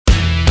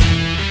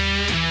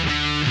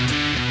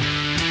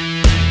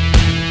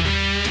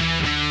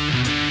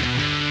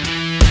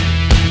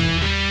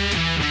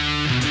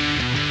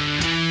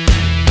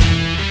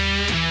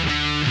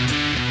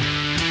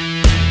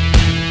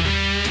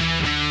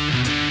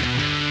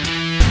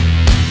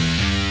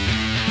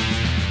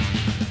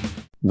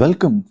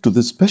Welcome to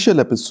this special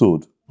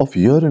episode of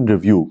Year in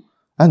Review,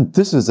 and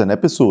this is an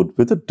episode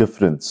with a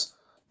difference.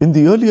 In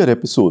the earlier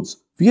episodes,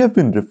 we have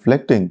been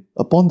reflecting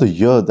upon the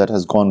year that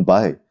has gone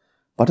by,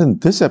 but in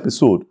this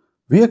episode,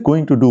 we are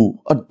going to do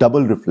a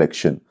double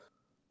reflection.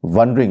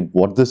 Wondering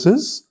what this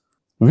is?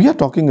 We are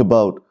talking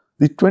about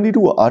the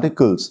 22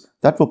 articles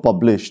that were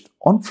published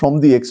on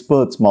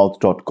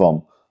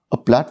FromTheExpertsMouth.com, a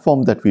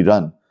platform that we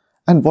run.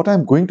 And what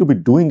I'm going to be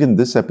doing in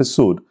this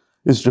episode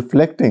is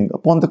reflecting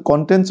upon the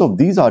contents of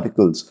these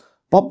articles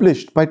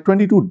published by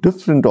 22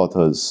 different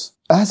authors.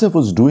 As I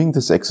was doing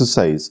this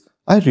exercise,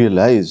 I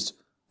realized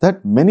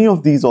that many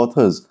of these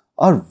authors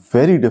are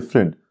very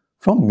different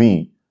from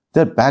me.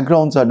 Their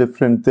backgrounds are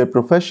different, their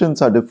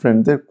professions are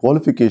different, their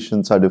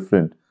qualifications are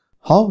different.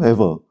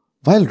 However,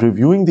 while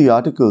reviewing the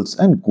articles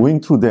and going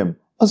through them,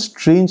 a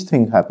strange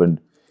thing happened.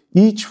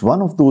 Each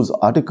one of those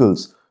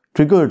articles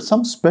triggered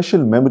some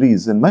special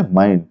memories in my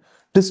mind,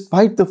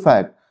 despite the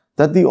fact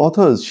that the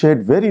authors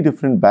shared very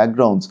different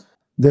backgrounds.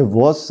 There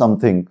was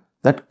something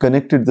that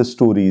connected the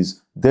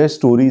stories, their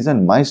stories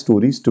and my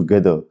stories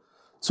together.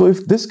 So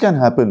if this can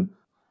happen,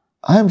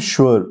 I am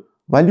sure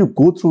while you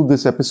go through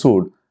this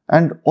episode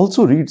and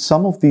also read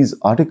some of these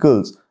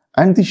articles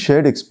and the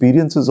shared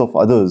experiences of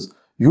others,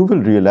 you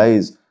will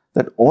realize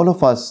that all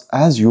of us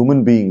as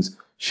human beings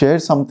share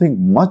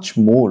something much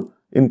more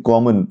in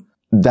common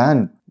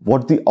than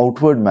what the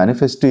outward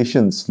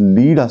manifestations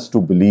lead us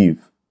to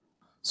believe.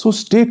 So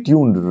stay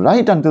tuned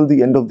right until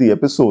the end of the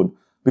episode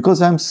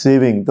because I'm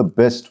saving the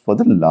best for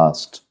the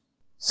last.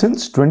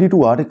 Since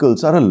 22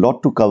 articles are a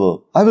lot to cover,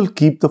 I will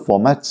keep the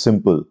format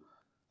simple.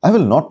 I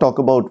will not talk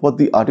about what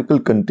the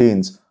article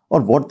contains or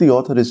what the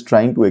author is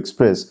trying to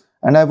express,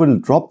 and I will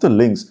drop the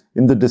links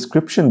in the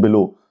description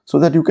below so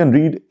that you can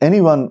read any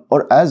one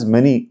or as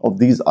many of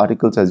these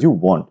articles as you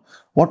want.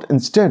 What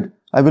instead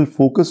I will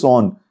focus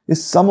on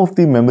is some of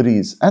the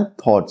memories and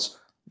thoughts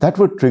that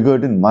were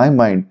triggered in my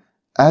mind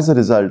as a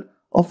result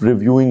of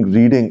reviewing,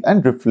 reading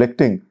and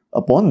reflecting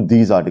upon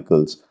these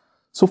articles.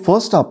 So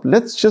first up,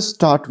 let's just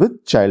start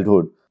with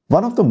childhood.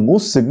 One of the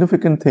most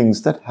significant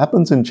things that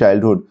happens in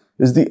childhood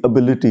is the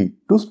ability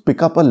to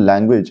pick up a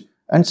language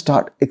and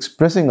start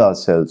expressing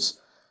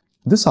ourselves.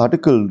 This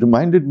article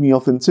reminded me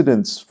of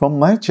incidents from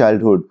my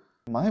childhood.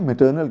 My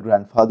maternal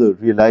grandfather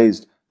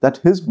realized that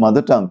his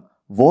mother tongue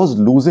was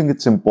losing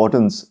its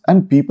importance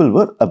and people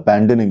were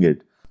abandoning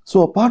it.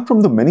 So apart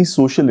from the many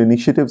social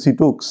initiatives he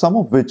took, some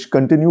of which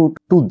continue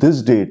to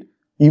this date,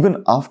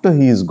 even after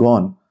he is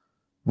gone,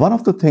 one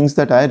of the things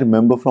that I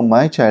remember from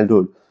my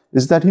childhood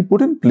is that he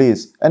put in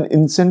place an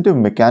incentive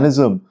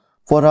mechanism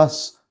for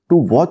us to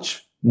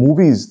watch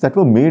movies that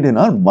were made in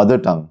our mother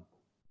tongue.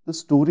 The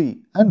story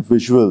and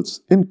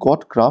visuals in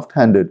Caught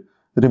Craft-Handed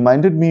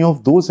reminded me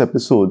of those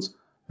episodes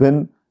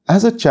when,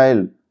 as a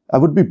child, I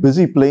would be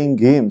busy playing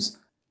games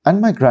and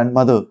my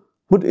grandmother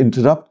would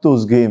interrupt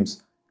those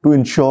games to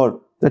ensure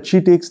that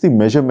she takes the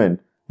measurement.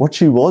 What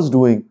she was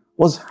doing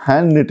was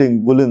hand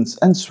knitting woolens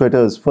and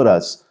sweaters for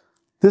us.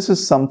 This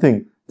is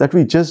something that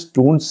we just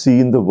don't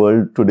see in the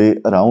world today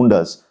around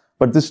us.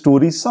 But this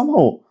story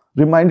somehow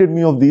reminded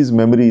me of these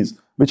memories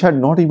which had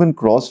not even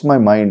crossed my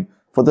mind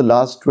for the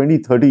last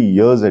 20-30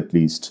 years at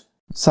least.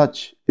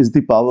 Such is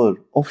the power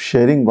of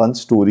sharing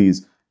one's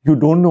stories. You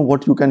don't know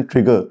what you can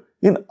trigger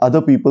in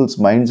other people's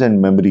minds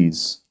and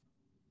memories.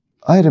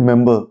 I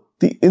remember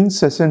the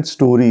incessant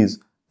stories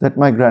that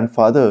my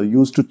grandfather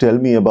used to tell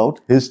me about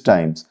his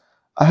times.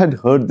 I had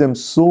heard them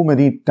so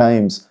many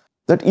times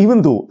that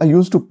even though I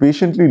used to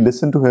patiently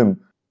listen to him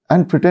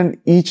and pretend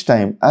each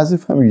time as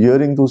if I'm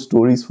hearing those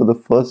stories for the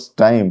first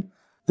time,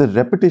 the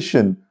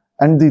repetition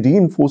and the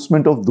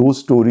reinforcement of those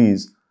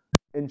stories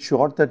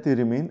ensured that they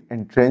remain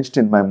entrenched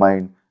in my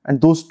mind and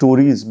those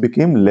stories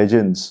became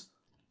legends.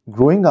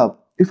 Growing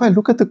up, if I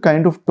look at the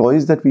kind of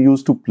toys that we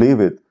used to play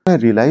with, what I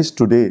realize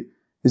today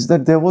is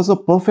that there was a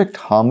perfect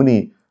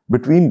harmony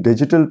between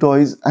digital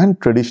toys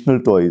and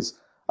traditional toys.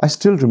 I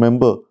still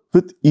remember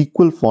with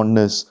equal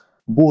fondness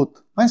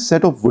both my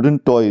set of wooden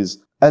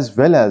toys as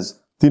well as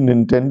the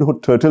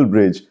Nintendo Turtle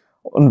Bridge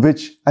on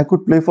which I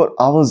could play for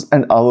hours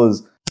and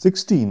hours.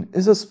 16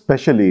 is a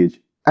special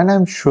age and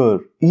I'm sure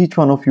each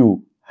one of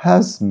you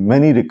has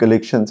many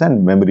recollections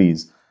and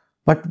memories.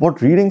 But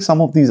what reading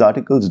some of these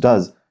articles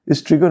does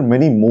is trigger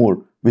many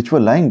more which were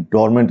lying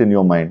dormant in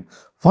your mind.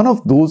 One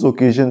of those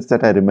occasions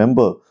that I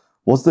remember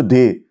was the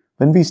day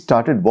when we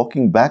started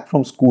walking back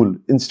from school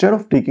instead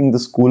of taking the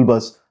school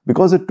bus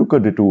because it took a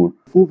detour.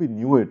 Before we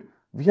knew it,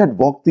 we had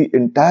walked the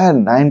entire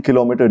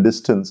 9-kilometer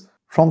distance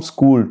from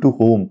school to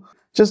home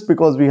just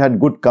because we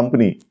had good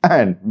company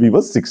and we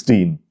were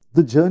 16.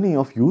 The journey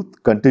of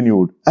youth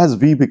continued as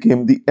we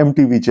became the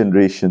MTV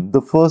generation,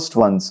 the first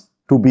ones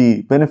to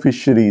be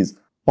beneficiaries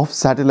of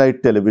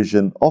satellite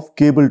television, of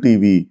cable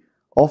TV,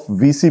 of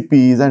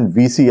VCPs and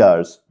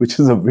VCRs, which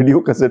is a video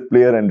cassette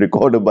player and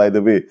recorder, by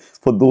the way,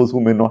 for those who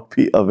may not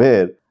be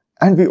aware.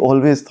 And we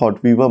always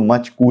thought we were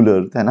much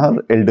cooler than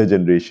our elder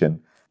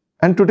generation.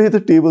 And today the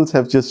tables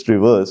have just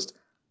reversed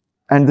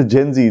and the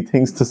Gen Z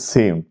thinks the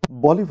same.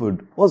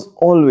 Bollywood was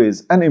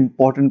always an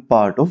important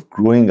part of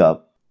growing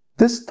up.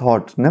 This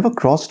thought never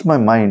crossed my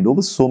mind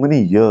over so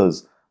many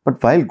years,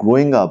 but while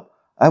growing up,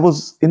 I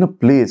was in a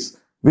place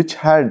which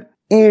had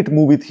 8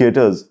 movie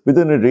theaters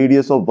within a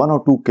radius of 1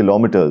 or 2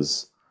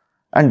 kilometers.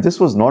 And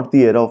this was not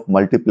the era of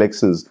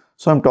multiplexes,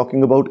 so I'm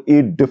talking about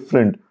 8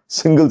 different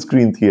single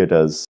screen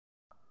theaters.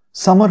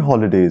 Summer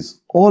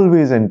holidays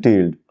always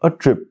entailed a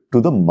trip to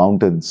the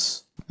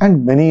mountains,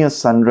 and many a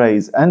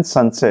sunrise and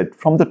sunset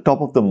from the top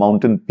of the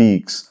mountain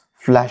peaks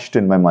flashed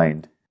in my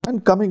mind.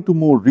 And coming to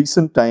more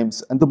recent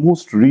times and the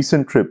most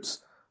recent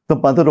trips, the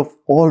mother of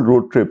all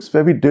road trips,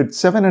 where we did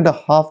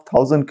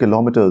 7,500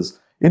 kilometers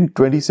in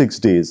 26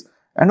 days,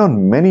 and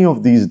on many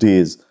of these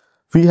days,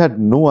 we had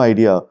no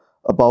idea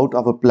about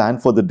our plan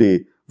for the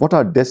day, what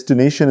our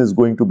destination is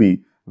going to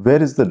be,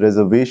 where is the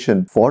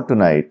reservation for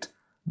tonight.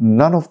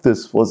 None of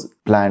this was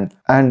planned,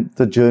 and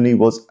the journey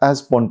was as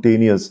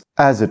spontaneous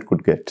as it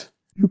could get.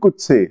 You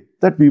could say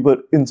that we were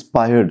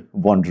inspired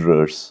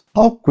wanderers.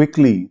 How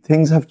quickly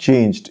things have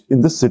changed in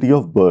the city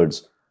of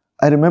birds.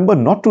 I remember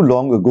not too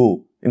long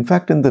ago, in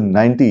fact in the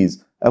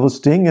 90s, I was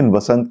staying in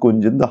Vasant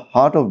Kunj in the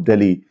heart of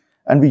Delhi,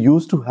 and we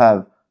used to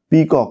have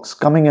peacocks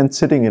coming and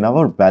sitting in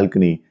our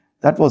balcony.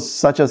 That was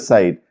such a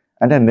sight,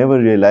 and I never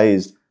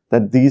realized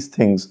that these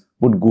things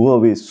would go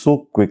away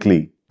so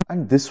quickly.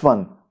 And this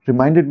one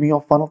reminded me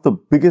of one of the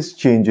biggest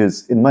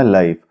changes in my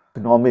life,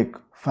 economic,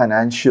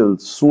 financial,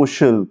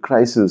 social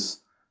crisis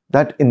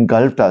that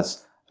engulfed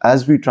us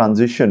as we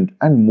transitioned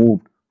and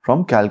moved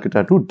from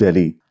Calcutta to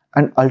Delhi.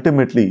 And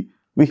ultimately,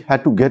 we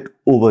had to get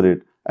over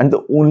it. And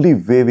the only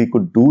way we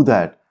could do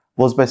that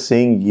was by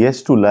saying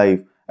yes to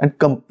life and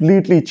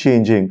completely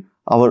changing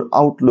our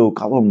outlook,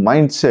 our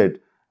mindset,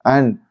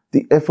 and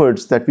the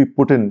efforts that we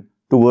put in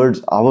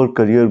towards our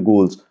career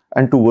goals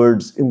and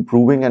towards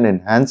improving and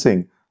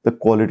enhancing the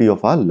quality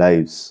of our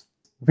lives.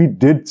 We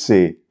did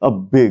say a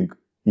big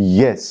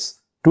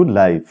yes to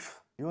life.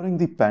 During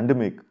the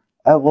pandemic,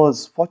 I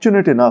was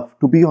fortunate enough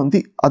to be on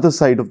the other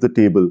side of the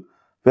table,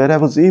 where I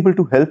was able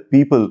to help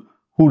people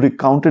who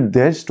recounted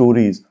their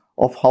stories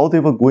of how they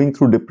were going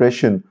through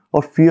depression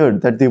or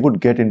feared that they would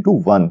get into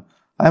one.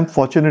 I am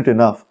fortunate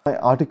enough, my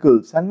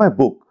articles and my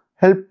book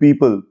help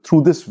people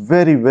through this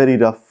very, very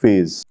rough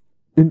phase.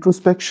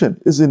 Introspection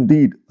is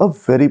indeed a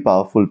very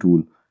powerful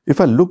tool. If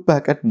I look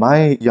back at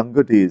my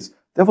younger days,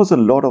 there was a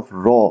lot of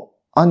raw,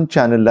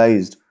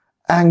 unchannelized,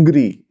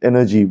 angry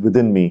energy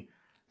within me.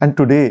 And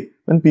today,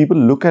 when people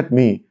look at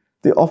me,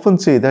 they often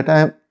say that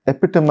I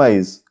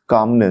epitomize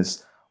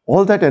calmness.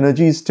 All that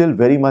energy is still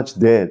very much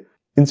there.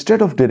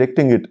 Instead of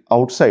directing it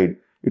outside,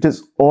 it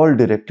is all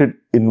directed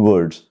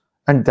inwards.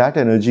 And that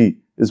energy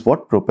is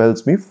what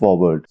propels me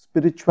forward.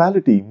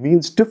 Spirituality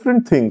means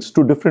different things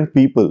to different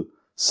people.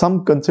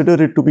 Some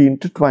consider it to be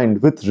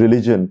intertwined with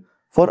religion.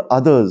 For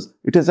others,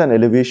 it is an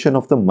elevation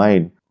of the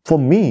mind. For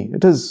me,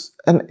 it is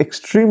an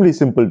extremely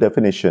simple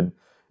definition.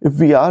 If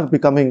we are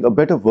becoming a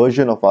better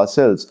version of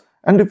ourselves,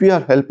 and if we are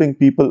helping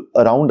people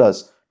around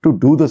us to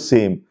do the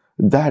same,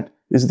 that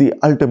is the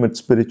ultimate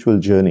spiritual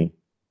journey.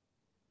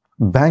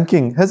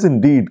 Banking has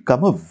indeed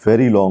come a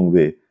very long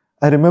way.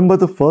 I remember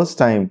the first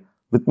time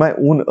with my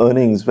own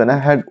earnings when I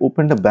had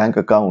opened a bank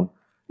account,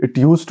 it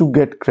used to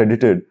get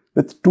credited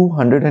with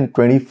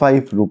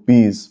 225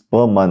 rupees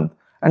per month.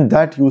 And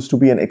that used to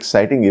be an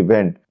exciting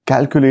event,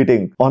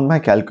 calculating on my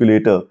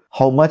calculator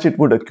how much it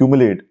would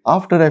accumulate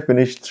after I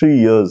finished 3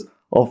 years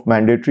of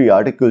mandatory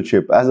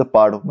articleship as a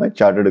part of my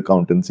chartered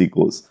accountancy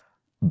course.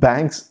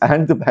 Banks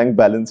and the bank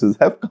balances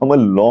have come a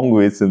long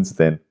way since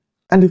then.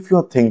 And if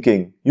you're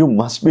thinking you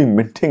must be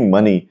minting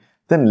money,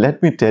 then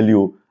let me tell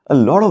you, a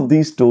lot of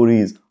these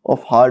stories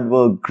of hard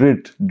work,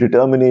 grit,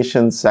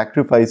 determination,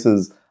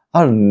 sacrifices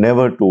are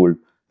never told.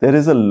 There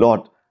is a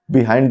lot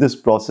behind this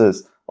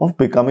process of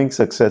becoming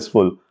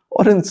successful,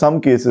 or in some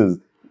cases,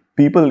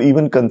 people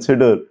even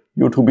consider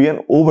you to be an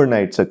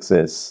overnight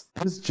success.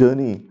 This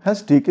journey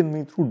has taken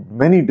me through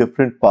many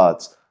different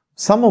paths,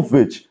 some of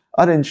which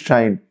are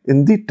enshrined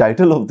in the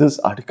title of this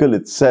article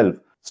itself,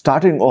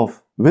 starting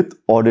off with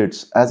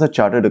audits as a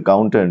chartered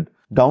accountant,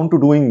 down to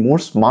doing more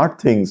smart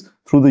things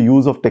through the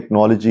use of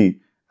technology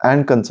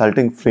and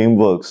consulting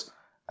frameworks,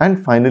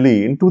 and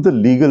finally into the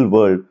legal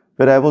world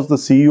where I was the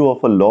CEO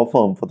of a law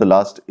firm for the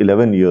last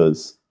 11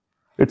 years.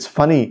 It's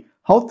funny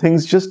how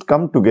things just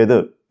come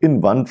together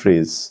in one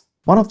phrase.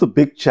 One of the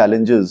big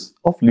challenges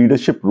of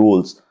leadership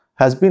roles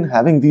has been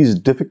having these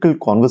difficult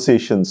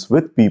conversations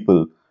with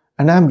people,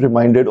 and I am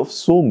reminded of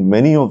so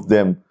many of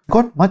them. I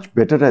got much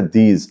better at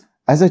these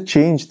as I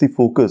changed the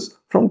focus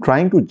from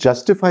trying to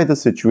justify the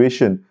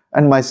situation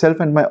and myself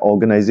and my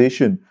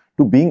organization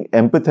to being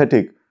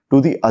empathetic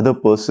to the other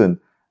person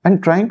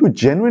and trying to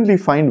genuinely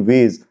find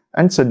ways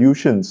and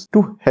solutions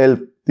to help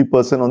the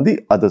person on the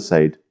other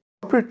side.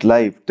 Corporate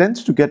life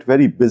tends to get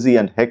very busy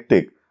and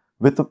hectic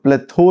with a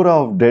plethora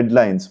of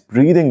deadlines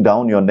breathing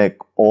down your neck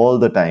all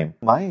the time.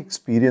 My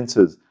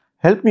experiences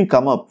helped me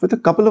come up with a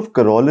couple of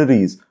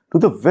corollaries to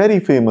the very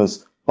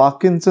famous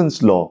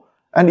Parkinson's law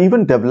and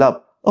even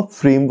develop a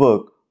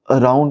framework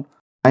around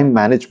time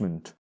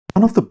management.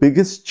 One of the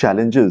biggest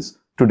challenges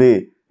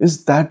today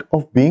is that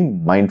of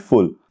being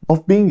mindful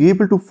of being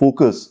able to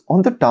focus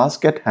on the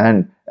task at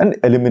hand and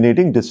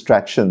eliminating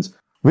distractions,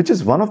 which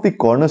is one of the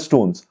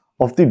cornerstones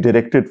of the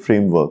directed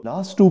framework.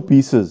 Last two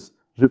pieces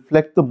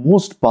reflect the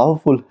most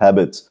powerful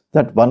habits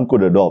that one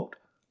could adopt: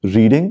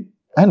 reading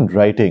and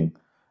writing.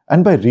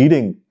 And by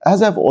reading,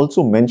 as I've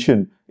also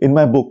mentioned in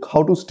my book,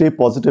 How to Stay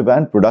Positive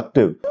and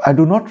Productive, I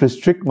do not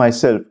restrict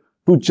myself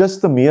to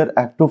just the mere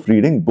act of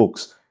reading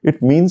books.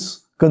 It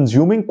means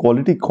consuming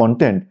quality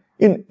content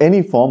in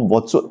any form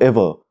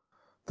whatsoever.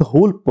 The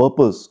whole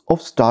purpose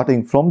of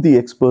starting from the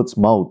expert's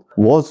mouth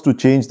was to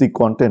change the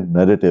content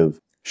narrative.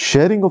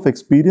 Sharing of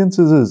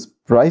experiences is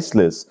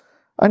priceless,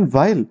 and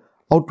while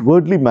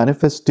outwardly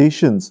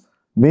manifestations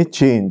may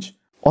change,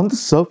 on the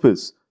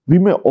surface we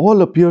may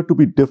all appear to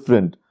be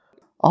different.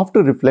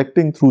 After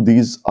reflecting through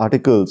these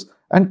articles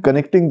and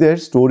connecting their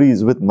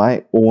stories with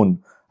my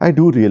own, I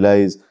do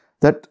realize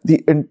that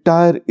the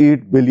entire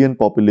 8 billion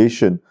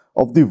population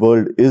of the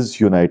world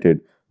is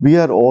united. We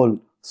are all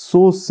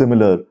so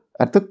similar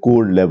at the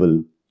core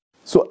level.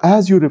 So,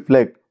 as you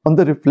reflect on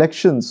the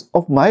reflections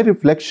of my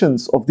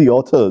reflections of the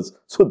authors,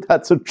 so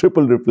that's a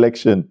triple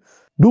reflection,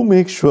 do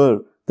make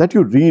sure that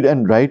you read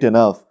and write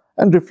enough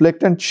and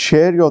reflect and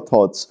share your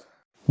thoughts.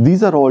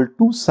 These are all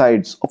two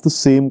sides of the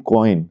same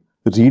coin: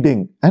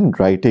 reading and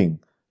writing,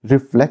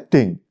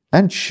 reflecting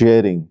and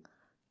sharing,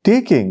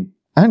 taking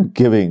and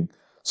giving.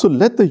 So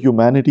let the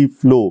humanity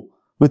flow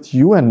with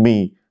you and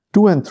me,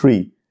 2 and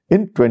 3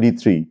 in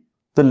 23.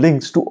 The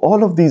links to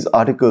all of these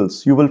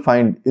articles you will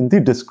find in the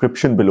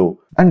description below.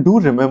 And do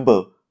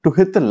remember to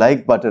hit the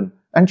like button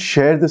and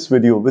share this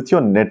video with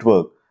your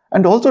network.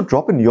 And also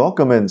drop in your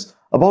comments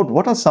about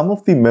what are some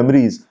of the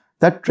memories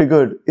that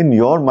triggered in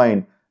your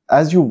mind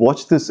as you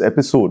watched this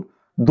episode,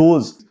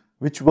 those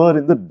which were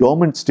in the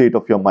dormant state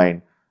of your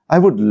mind. I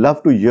would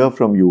love to hear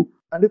from you.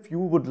 And if you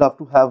would love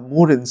to have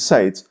more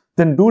insights,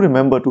 then do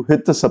remember to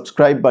hit the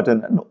subscribe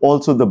button and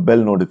also the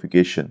bell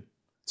notification.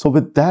 So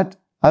with that,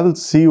 I will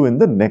see you in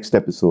the next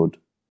episode.